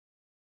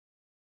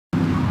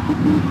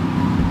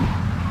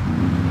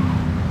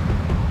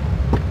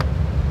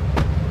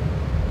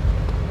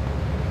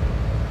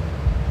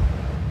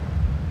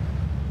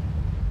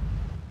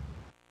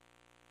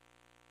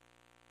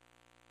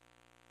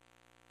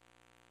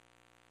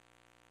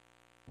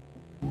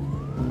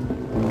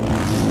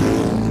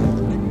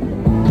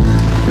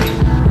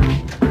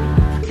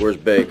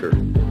Where's Baker?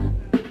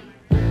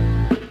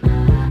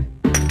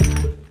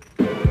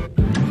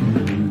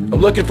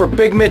 I'm looking for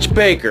Big Mitch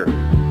Baker.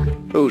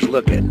 Who's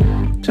looking?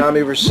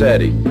 Tommy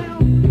Vercetti.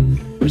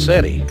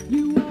 Vercetti?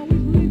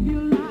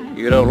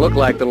 You don't look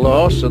like the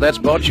law, so that's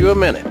bought you a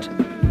minute.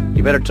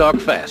 You better talk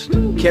fast.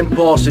 Ken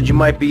Paul said you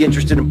might be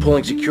interested in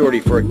pulling security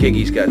for a gig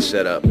he's got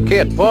set up.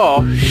 Kid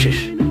Paul?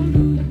 Shh.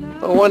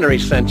 No wonder he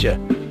sent you.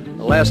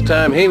 The last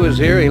time he was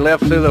here, he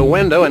left through the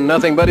window in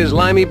nothing but his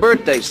limey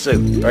birthday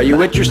suit. Are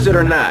you interested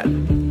or not?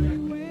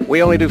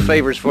 We only do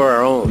favors for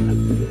our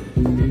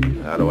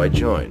own. How do I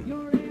join?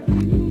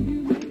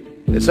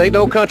 This ain't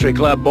no country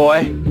club,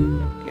 boy.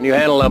 Can you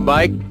handle a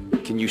bike?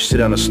 Can you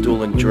sit on a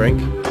stool and drink?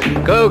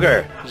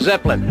 Cougar,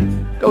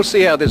 Zeppelin, go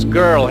see how this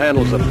girl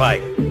handles a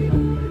bike.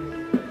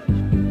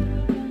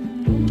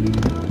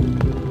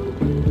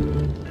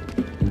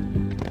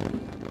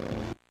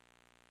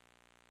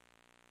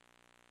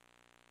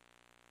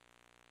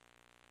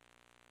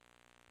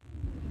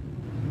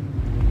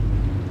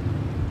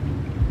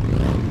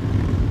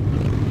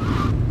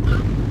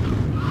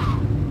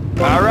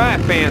 All right,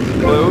 fancy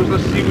clothes,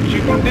 let's see what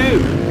you can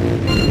do.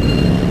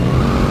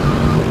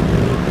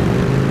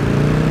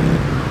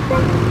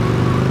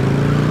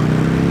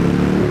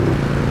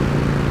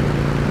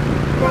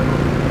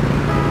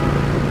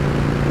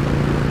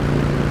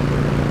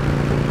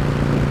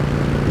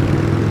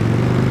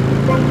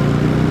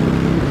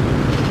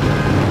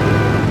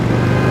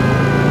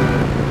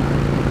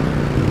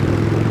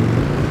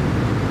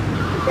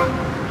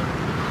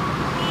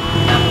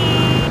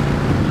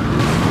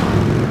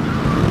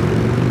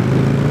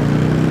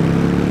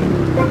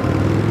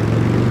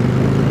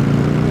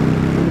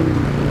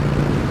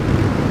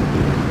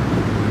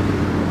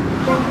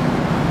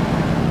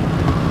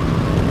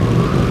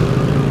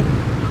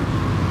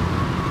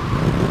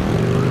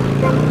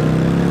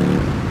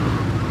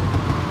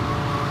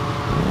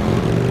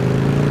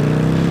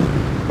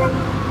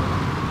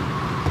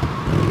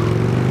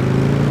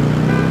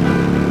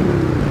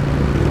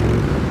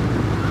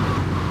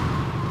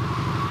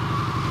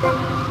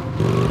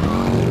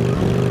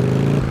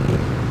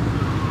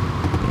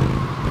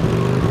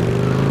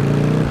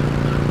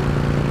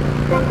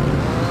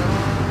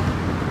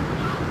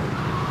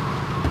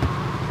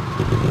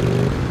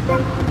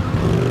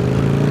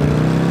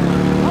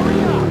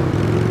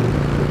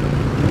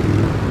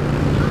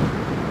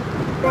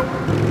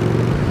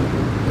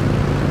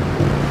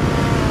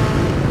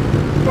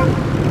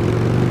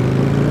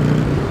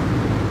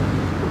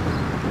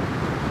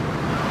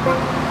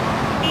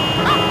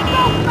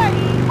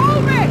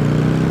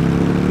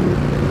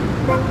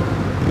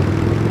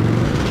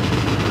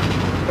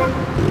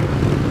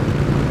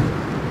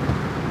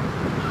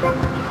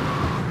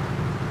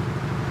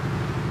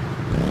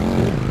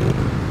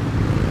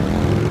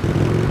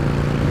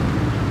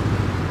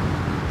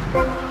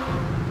 You